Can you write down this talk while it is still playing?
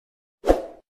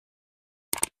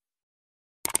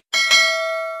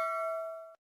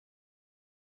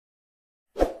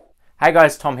Hey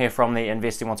guys, Tom here from the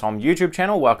Investing with Tom YouTube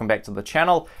channel. Welcome back to the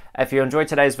channel. If you enjoyed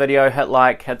today's video, hit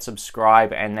like, hit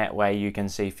subscribe, and that way you can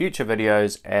see future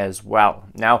videos as well.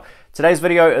 Now, today's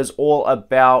video is all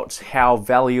about how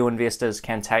value investors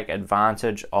can take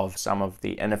advantage of some of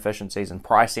the inefficiencies in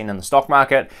pricing in the stock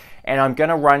market. And I'm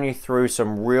going to run you through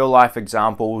some real life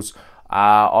examples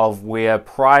of where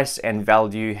price and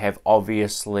value have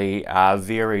obviously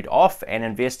varied off, and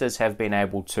investors have been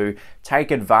able to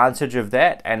take advantage of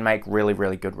that and make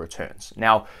really good returns.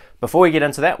 Now, before we get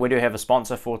into that, we do have a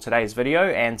sponsor for today's video,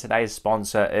 and today's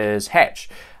sponsor is Hatch.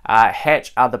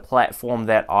 Hatch are the platform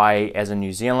that I, as a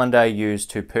New Zealander, use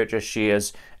to purchase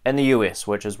shares in the US,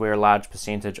 which is where a large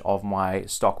percentage of my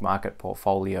stock market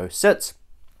portfolio sits.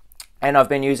 And I've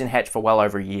been using Hatch for well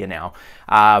over a year now.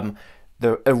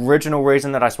 The original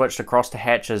reason that I switched across to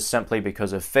Hatch is simply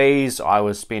because of fees. I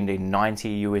was spending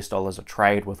 $90 US a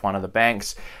trade with one of the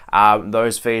banks.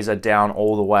 Those fees are down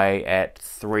all the way at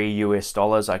 $3 US.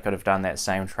 I could have done that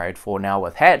same trade for now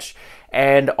with Hatch.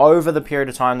 And over the period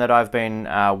of time that I've been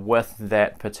with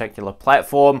that particular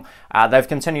platform, they've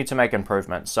continued to make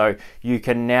improvements. So you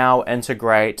can now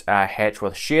integrate Hatch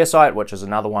with Sharesight, which is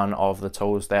another one of the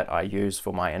tools that I use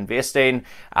for my investing.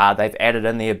 They've added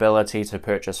in the ability to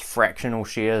purchase fractional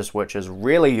shares, which is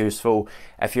really useful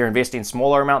if you're investing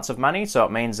smaller amounts of money. So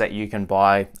it means that you can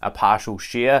buy a partial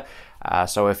share.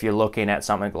 So if you're looking at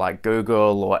something like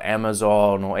Google or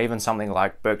Amazon or even something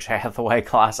like Berkshire Hathaway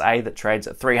Class A that trades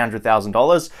at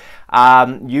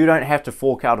 $300,000, you don't have to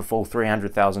fork out a full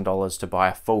 $300,000 to buy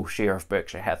a full share of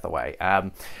Berkshire Hathaway.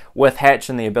 With Hatch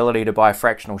and the ability to buy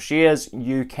fractional shares,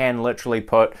 you can literally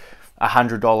put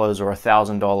 $100 or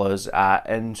 $1,000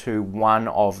 into one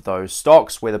of those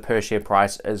stocks where the per share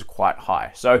price is quite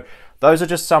high. So those are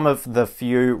just some of the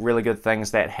few really good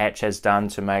things that Hatch has done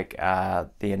to make the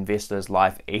investor's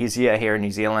life easier here in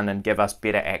New Zealand and give us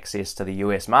better access to the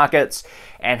US markets.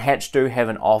 And Hatch do have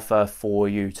an offer for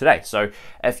you today. So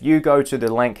if you go to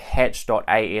the link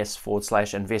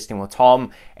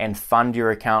hatch.as/investingwithtom and fund your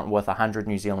account with 100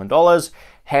 New Zealand dollars,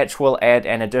 Hatch will add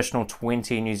an additional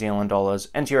 20 New Zealand dollars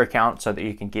into your account so that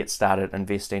you can get started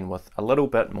investing with a little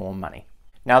bit more money.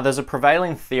 Now, there's a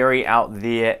prevailing theory out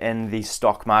there in the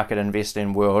stock market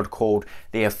investing world called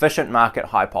the efficient market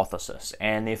hypothesis.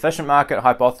 And the efficient market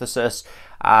hypothesis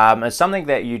is something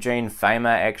that Eugene Fama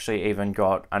actually even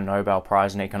got a Nobel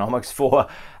Prize in economics for.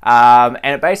 And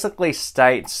it basically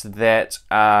states that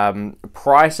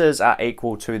prices are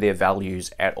equal to their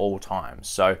values at all times.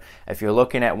 So if you're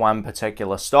looking at one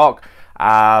particular stock,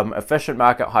 efficient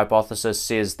market hypothesis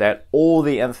says that all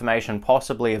the information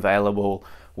possibly available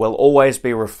will always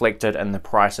be reflected in the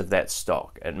price of that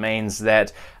stock. It means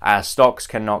that stocks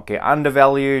cannot get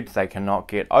undervalued, they cannot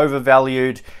get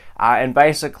overvalued, and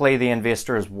basically the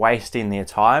investor is wasting their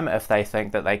time if they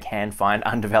think that they can find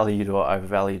undervalued or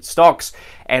overvalued stocks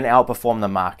and outperform the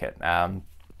market.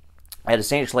 It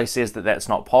essentially says that that's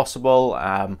not possible,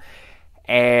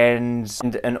 and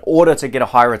in order to get a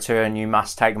high return, you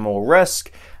must take more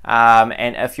risk,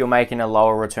 and if you're making a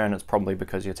lower return, it's probably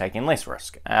because you're taking less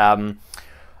risk.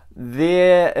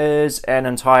 There is an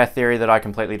entire theory that I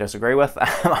completely disagree with.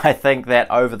 I think that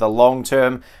over the long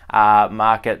term,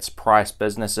 markets price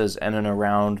businesses in and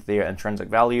around their intrinsic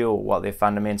value or what they're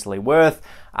fundamentally worth.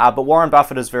 But Warren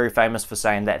Buffett is very famous for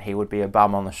saying that he would be a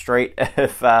bum on the street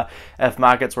if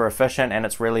markets were efficient, and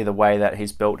it's really the way that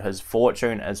he's built his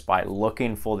fortune is by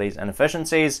looking for these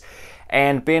inefficiencies.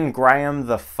 And Ben Graham,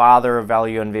 the father of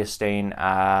value investing,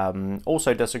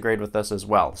 also disagreed with this as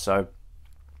well. So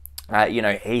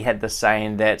he had the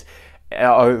saying that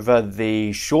over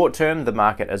the short term, the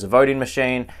market is a voting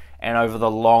machine, and over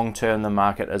the long term, the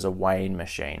market is a weighing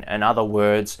machine. In other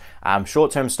words,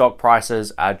 short-term stock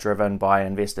prices are driven by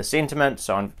investor sentiment.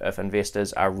 So if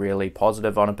investors are really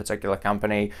positive on a particular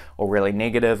company or really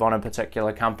negative on a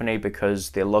particular company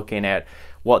because they're looking at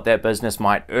what that business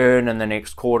might earn in the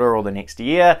next quarter or the next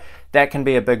year, that can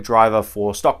be a big driver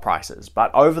for stock prices.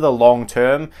 But over the long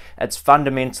term, it's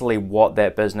fundamentally what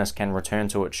that business can return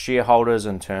to its shareholders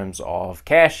in terms of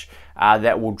cash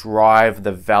that will drive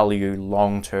the value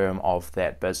long term of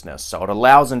that business. So it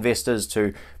allows investors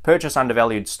to purchase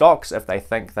undervalued stocks if they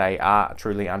think they are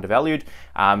truly undervalued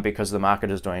because the market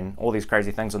is doing all these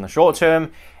crazy things in the short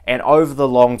term, and over the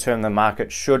long term the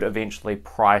market should eventually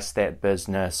price that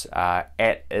business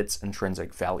at its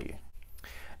intrinsic value.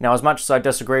 Now, as much as I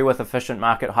disagree with efficient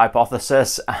market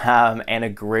hypothesis and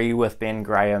agree with Ben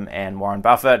Graham and Warren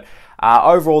Buffett,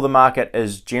 overall the market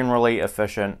is generally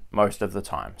efficient most of the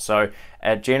time. So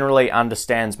it generally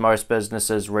understands most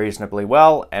businesses reasonably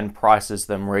well and prices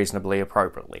them reasonably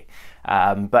appropriately.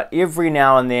 But every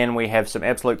now and then we have some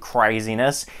absolute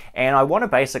craziness, and I want to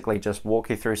basically just walk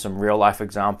you through some real life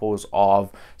examples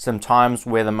of some times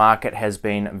where the market has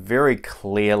been very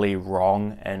clearly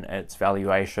wrong in its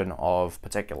valuation of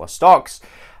particular stocks,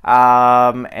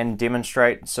 and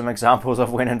demonstrate some examples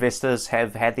of when investors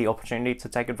have had the opportunity to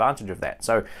take advantage of that.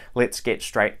 So let's get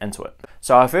straight into it.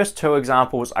 So our first two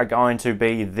examples are going to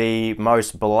be the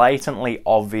most blatantly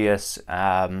obvious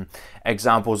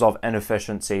examples of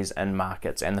inefficiencies in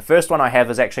markets. And the first one I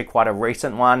have is actually quite a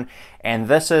recent one, and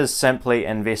this is simply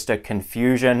investor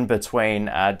confusion between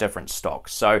different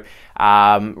stocks. So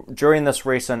during this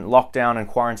recent lockdown and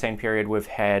quarantine period we've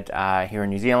had here in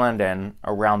New Zealand and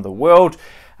around the world,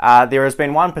 there has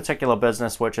been one particular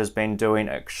business which has been doing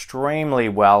extremely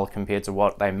well compared to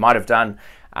what they might have done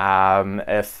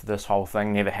if this whole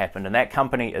thing never happened, and that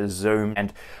company is Zoom.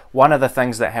 And one of the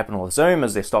things that happened with Zoom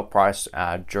is their stock price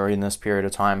during this period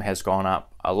of time has gone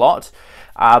up a lot.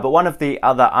 But one of the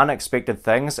other unexpected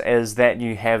things is that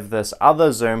you have this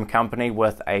other Zoom company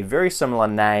with a very similar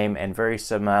name and very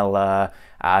similar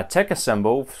ticker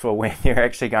symbol for when you're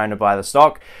actually going to buy the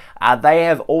stock. They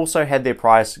have also had their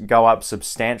price go up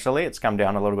substantially. It's come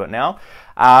down a little bit now.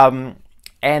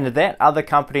 And that other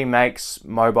company makes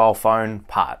mobile phone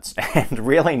parts, and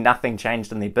really nothing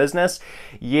changed in their business,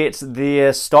 yet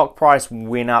their stock price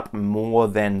went up more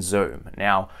than Zoom.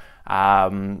 Now,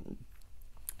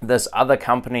 this other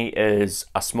company is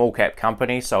a small cap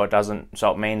company, so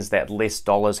it means that less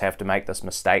dollars have to make this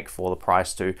mistake for the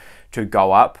price to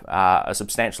go up a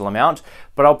substantial amount.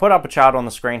 But I'll put up a chart on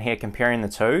the screen here comparing the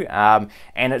two,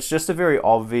 and it's just a very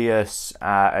obvious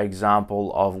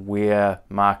example of where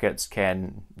markets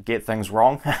can get things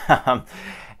wrong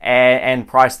and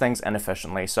price things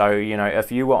inefficiently. So, you know,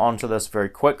 if you were onto this very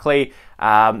quickly,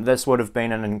 this would have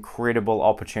been an incredible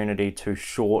opportunity to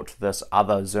short this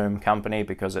other Zoom company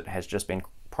because it has just been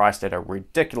priced at a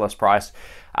ridiculous price.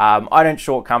 I don't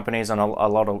short companies, and a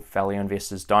lot of value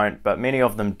investors don't, but many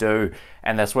of them do,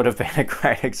 and this would have been a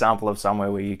great example of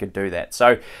somewhere where you could do that.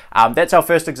 So that's our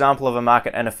first example of a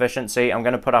market inefficiency. I'm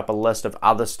going to put up a list of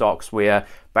other stocks where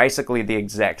basically the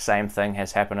exact same thing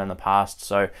has happened in the past.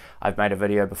 So I've made a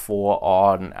video before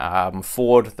on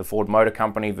Ford, the Ford Motor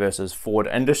Company versus Ford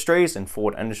Industries, and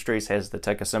Ford Industries has the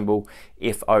ticker symbol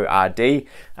FORD.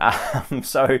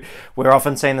 So we're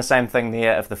often seeing the same thing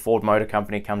there. If the Ford Motor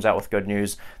Company comes out with good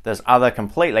news, this other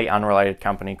completely unrelated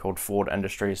company called Ford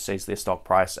Industries sees their stock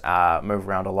price move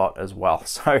around a lot as well.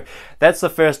 So that's the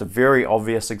first very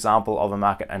obvious example of a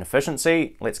market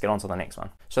inefficiency. Let's get on to the next one.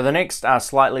 So the next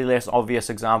slightly less obvious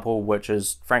example, which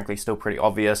is frankly still pretty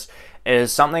obvious,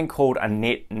 is something called a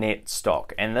net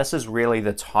stock. And this is really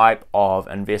the type of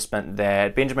investment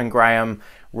that Benjamin Graham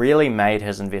really made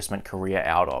his investment career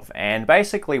out of. And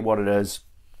basically what it is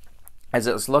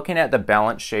it's looking at the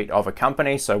balance sheet of a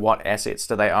company. So what assets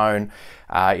do they own?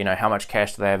 You know, how much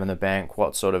cash do they have in the bank?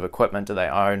 What sort of equipment do they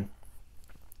own?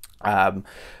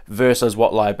 Versus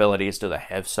what liabilities do they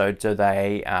have? So do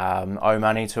they owe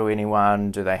money to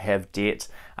anyone? Do they have debt?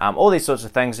 All these sorts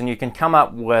of things, and you can come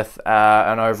up with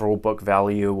an overall book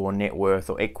value or net worth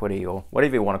or equity or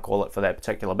whatever you want to call it for that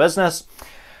particular business.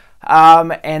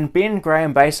 And Ben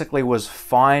Graham basically was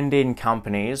finding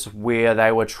companies where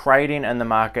they were trading in the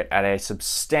market at a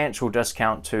substantial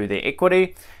discount to their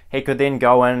equity. He could then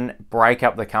go in, break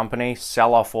up the company,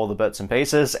 sell off all the bits and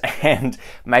pieces, and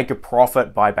make a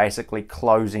profit by basically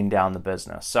closing down the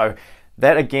business. So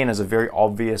that again is a very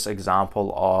obvious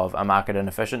example of a market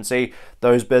inefficiency.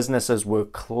 Those businesses were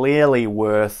clearly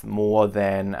worth more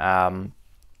than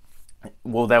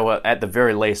well, they were at the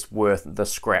very least worth the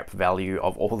scrap value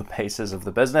of all the pieces of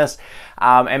the business,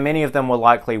 and many of them were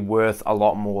likely worth a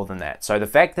lot more than that. So the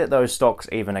fact that those stocks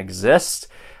even exist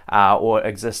or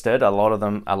existed, a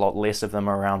lot less of them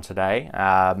are around today,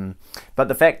 but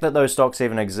the fact that those stocks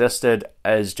even existed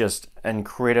is just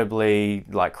incredibly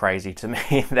crazy to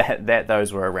me that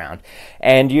those were around.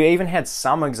 And you even had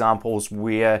some examples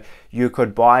where you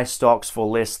could buy stocks for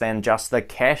less than just the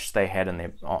cash they had in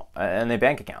their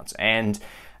bank accounts. And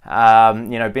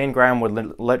you know, Ben Graham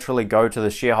would literally go to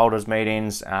the shareholders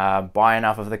meetings, buy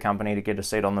enough of the company to get a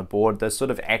seat on the board, this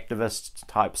sort of activist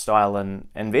type style in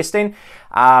investing,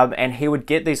 and he would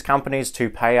get these companies to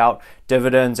pay out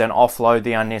dividends and offload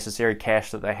the unnecessary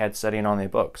cash that they had sitting on their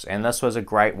books. And this was a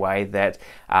great way that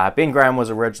Ben Graham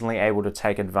was originally able to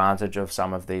take advantage of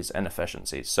some of these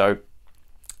inefficiencies. So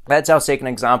That's our second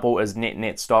example, is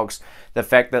net stocks. The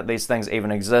fact that these things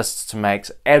even exist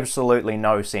makes absolutely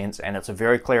no sense, and it's a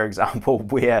very clear example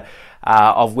where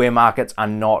markets are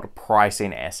not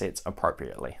pricing assets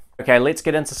appropriately. Okay, let's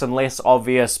get into some less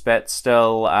obvious but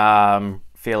still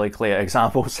fairly clear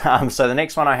examples. So the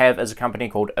next one I have is a company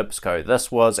called IPSCO.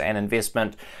 This was an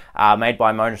investment made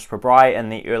by Monish Pabrai in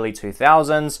the early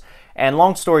 2000s. And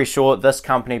long story short, this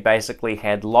company basically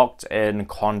had locked in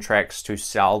contracts to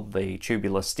sell the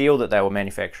tubular steel that they were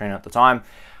manufacturing at the time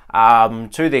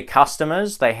to their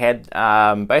customers. They had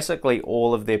basically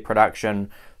all of their production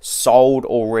sold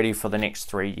already for the next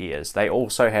 3 years. They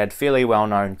also had fairly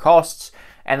well-known costs,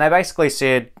 and they basically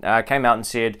said, came out and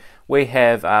said, we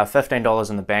have $15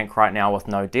 in the bank right now with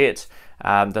no debt.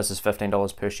 This is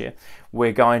 $15 per share.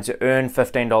 We're going to earn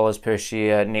 $15 per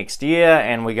share next year,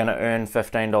 and we're going to earn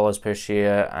 $15 per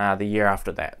share the year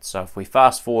after that. So if we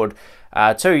fast forward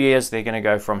 2 years, they're going to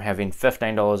go from having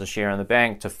 $15 a share in the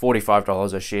bank to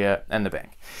 $45 a share in the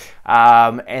bank.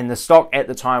 And the stock at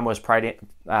the time was trading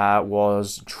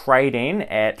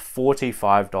at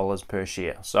 $45 per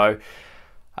share. So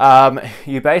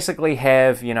you basically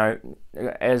have, you know,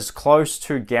 as close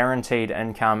to guaranteed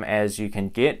income as you can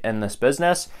get in this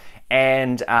business,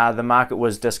 and the market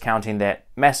was discounting that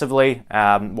massively.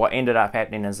 What ended up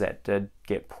happening is that did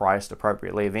get priced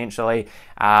appropriately eventually,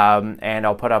 and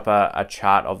I'll put up a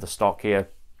chart of the stock here.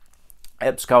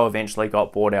 IPSCO eventually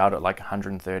got bought out at like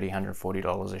 $130,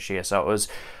 $140 a share, so it was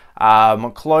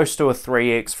close to a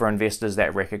 3x for investors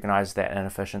that recognized that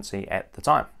inefficiency at the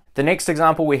time. The next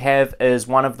example we have is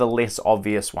one of the less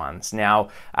obvious ones. Now,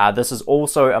 this is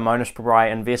also a Monish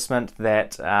Pabrai investment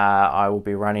that I will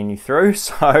be running you through.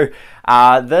 So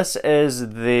this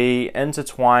is the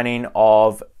intertwining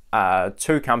of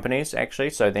two companies,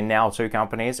 actually. So they're now two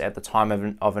companies. At the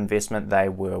time of investment, they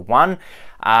were one.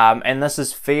 And this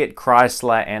is Fiat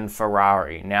Chrysler and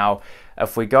Ferrari. Now,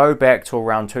 if we go back to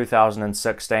around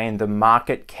 2016, the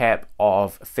market cap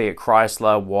of Fiat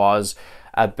Chrysler was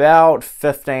about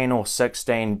 15 or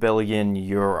 16 billion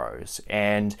euros,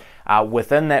 and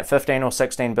within that 15 or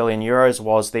 16 billion euros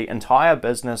was the entire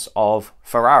business of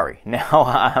Ferrari.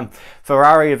 Now,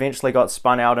 Ferrari eventually got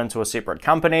spun out into a separate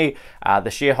company.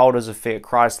 The shareholders of Fiat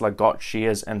Chrysler got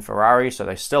shares in Ferrari, so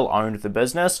they still owned the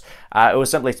business. It was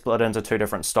simply split into two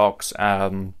different stocks,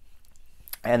 and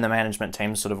the management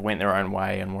team sort of went their own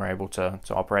way and were able to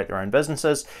operate their own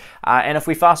businesses. And if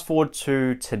we fast forward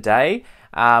to today,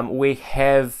 we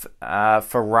have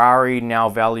Ferrari now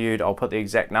valued, I'll put the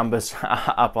exact numbers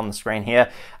up on the screen here,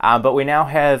 but we now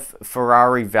have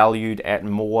Ferrari valued at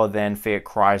more than Fiat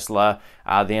Chrysler.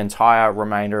 The entire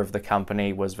remainder of the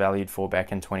company was valued for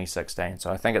back in 2016.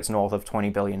 So I think it's north of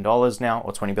 $20 billion now,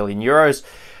 or 20 billion euros.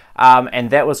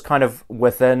 And that was kind of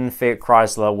within Fiat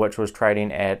Chrysler, which was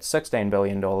trading at $16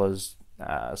 billion,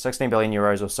 16 billion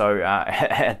euros or so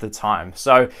at the time.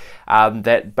 So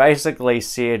that basically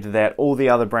said that all the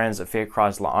other brands that Fiat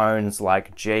Chrysler owns,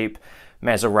 like Jeep,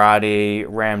 Maserati,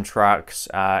 Ram trucks,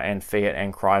 and Fiat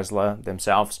and Chrysler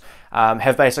themselves,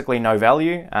 have basically no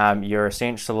value. You're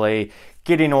essentially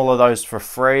getting all of those for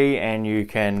free, and you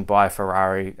can buy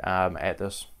Ferrari at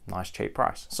this nice cheap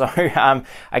price. So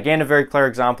again, a very clear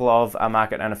example of a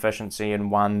market inefficiency, and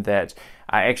one that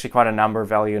actually quite a number of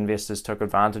value investors took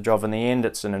advantage of in the end.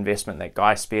 It's an investment that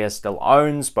Guy Spear still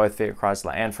owns, both Fiat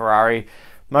Chrysler and Ferrari.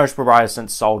 Monish Pabrai has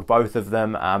since sold both of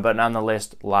them, but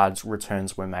nonetheless large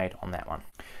returns were made on that one.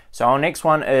 So our next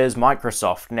one is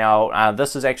Microsoft. Now,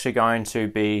 this is actually going to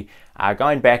be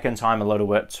going back in time a little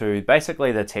bit to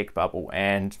basically the tech bubble,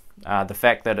 and the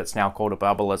fact that it's now called a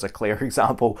bubble is a clear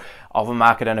example of a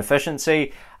market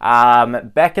inefficiency.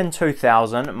 Back in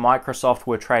 2000, Microsoft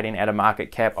were trading at a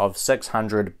market cap of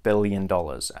 $600 billion,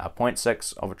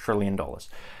 0.6 of a trillion dollars.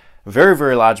 Very,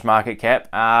 very large market cap,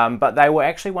 but they were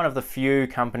actually one of the few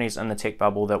companies in the tech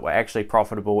bubble that were actually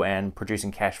profitable and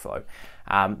producing cash flow.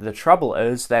 The trouble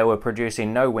is they were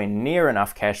producing nowhere near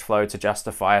enough cash flow to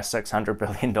justify a $600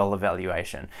 billion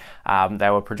valuation. They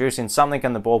were producing something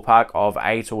in the ballpark of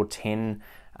 $8 or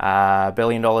 $10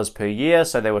 billion per year,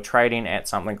 so they were trading at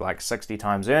something like 60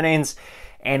 times earnings.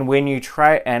 And when you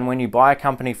buy a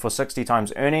company for 60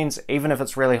 times earnings, even if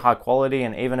it's really high quality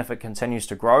and even if it continues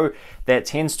to grow, that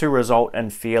tends to result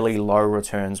in fairly low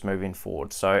returns moving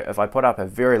forward. So if I put up a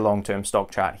very long-term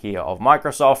stock chart here of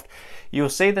Microsoft, you'll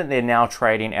see that they're now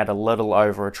trading at a little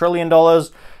over $1 trillion.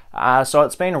 So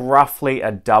it's been roughly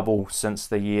a double since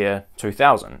the year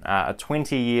 2000.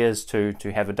 20 years to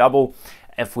have a double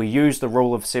If we use the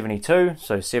rule of 72,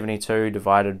 so 72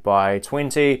 divided by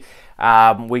 20,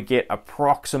 we get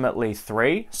approximately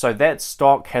 3. So that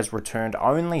stock has returned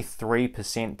only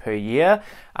 3% per year,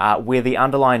 where the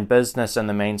underlying business in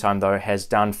the meantime, though, has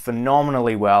done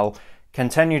phenomenally well,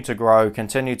 continued to grow,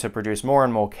 continued to produce more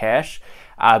and more cash,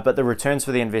 but the returns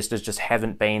for the investors just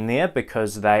haven't been there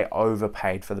because they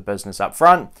overpaid for the business up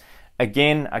front.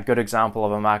 Again, a good example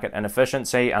of a market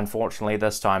inefficiency, unfortunately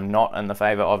this time not in the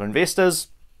favor of investors,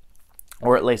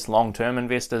 or at least long-term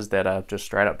investors that are just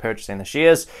straight up purchasing the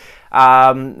shares.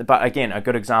 But again, a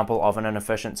good example of an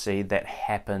inefficiency that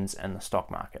happens in the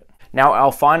stock market. Now,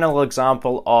 our final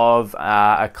example of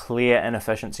a clear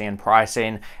inefficiency in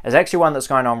pricing is actually one that's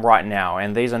going on right now,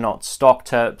 and these are not stock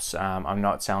tips. I'm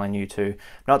not telling you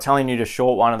to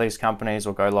short one of these companies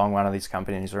or go long one of these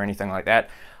companies or anything like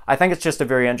that. I think it's just a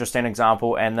very interesting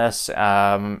example, and this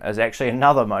is actually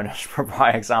another monash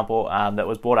propria example that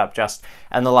was brought up just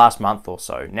in the last month or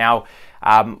so. Now,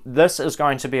 this is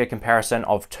going to be a comparison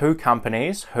of two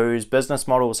companies whose business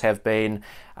models have been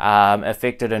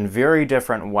affected in very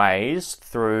different ways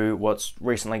through what's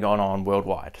recently gone on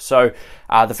worldwide. So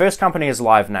the first company is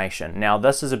Live Nation. Now,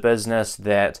 this is a business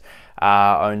that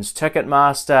owns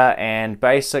Ticketmaster and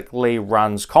basically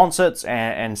runs concerts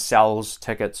and sells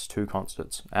tickets to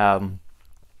concerts.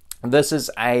 This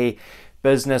is a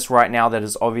business right now that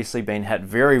has obviously been hit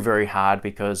very, very hard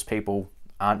because people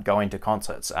aren't going to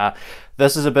concerts.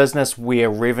 This is a business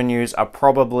where revenues are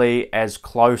probably as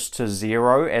close to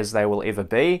zero as they will ever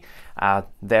be.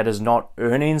 That is not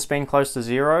earnings being close to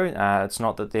zero. It's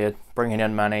not that they're bringing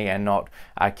in money and not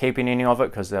keeping any of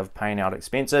it because they're paying out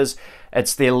expenses.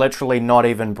 It's they're literally not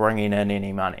even bringing in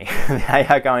any money. They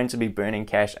are going to be burning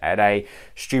cash at a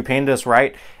stupendous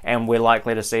rate, and we're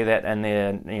likely to see that in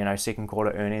their second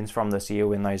quarter earnings from this year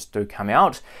when those do come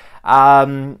out.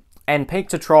 And peak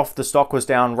to trough, the stock was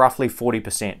down roughly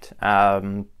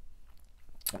 40%.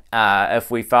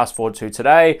 If we fast forward to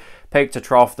today, peak to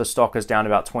trough, the stock is down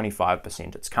about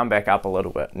 25%. It's come back up a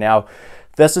little bit. Now,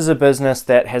 this is a business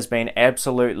that has been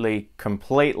absolutely,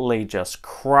 completely just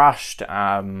crushed.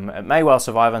 It may well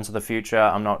survive into the future.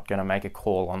 I'm not going to make a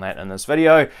call on that in this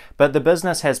video, but the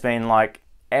business has been like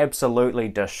absolutely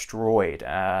destroyed.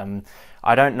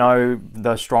 I don't know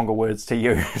the stronger words to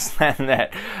use than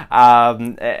that.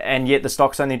 And yet the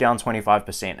stock's only down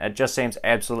 25%. It just seems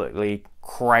absolutely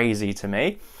crazy to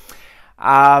me.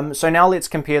 So now let's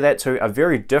compare that to a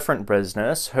very different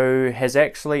business who has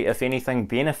actually, if anything,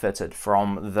 benefited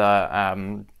from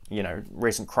the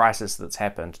recent crisis that's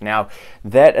happened. Now,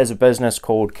 that is a business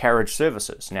called Carriage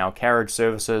Services. Now, Carriage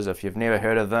Services, if you've never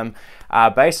heard of them,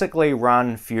 basically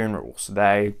run funerals.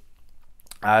 They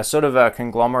are sort of a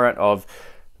conglomerate of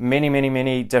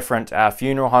many different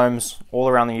funeral homes all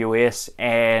around the US,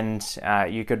 and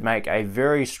you could make a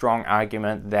very strong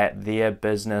argument that their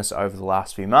business over the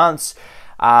last few months,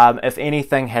 if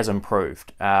anything, has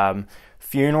improved.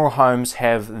 Funeral homes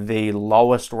have the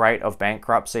lowest rate of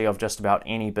bankruptcy of just about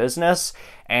any business,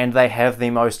 and they have the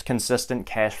most consistent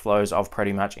cash flows of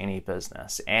pretty much any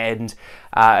business. And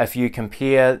if you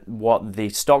compare what the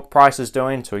stock price is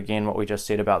doing to, again, what we just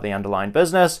said about the underlying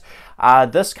business,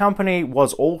 this company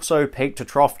was also peak to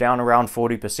trough down around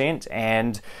 40%,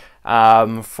 and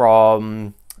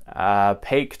from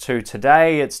peak to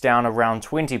today, it's down around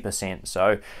 20%.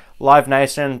 So Live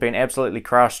Nation been absolutely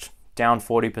crushed, down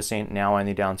 40%, now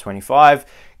only down 25%.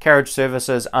 Carriage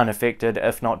Services unaffected,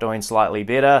 if not doing slightly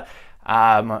better,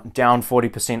 down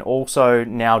 40% also,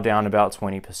 now down about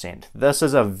 20%. This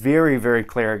is a very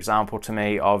clear example to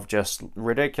me of just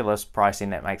ridiculous pricing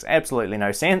that makes absolutely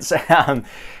no sense. And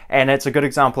it's a good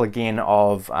example again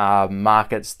of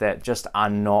markets that just are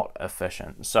not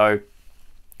efficient. So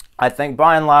I think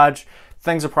by and large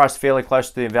things are priced fairly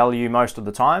close to their value most of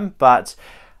the time, but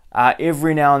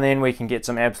every now and then we can get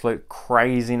some absolute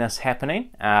craziness happening,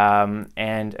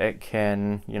 and it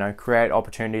can, create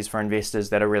opportunities for investors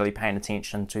that are really paying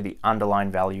attention to the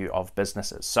underlying value of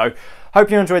businesses. So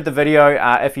hope you enjoyed the video.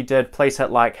 If you did, please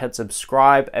hit like, hit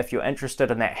subscribe. If you're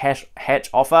interested in that hatch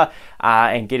offer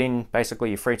and getting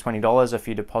basically your free $20 if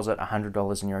you deposit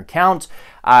 $100 in your account,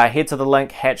 head to the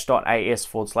link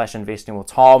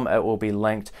hatch.as/investingwithtom. It will be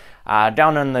linked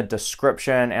down in the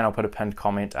description, and I'll put a pinned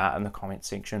comment in the comment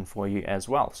section for you as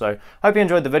well. So hope you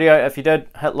enjoyed the video. If you did,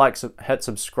 hit like, hit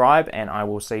subscribe, and I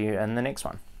will see you in the next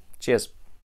one. Cheers.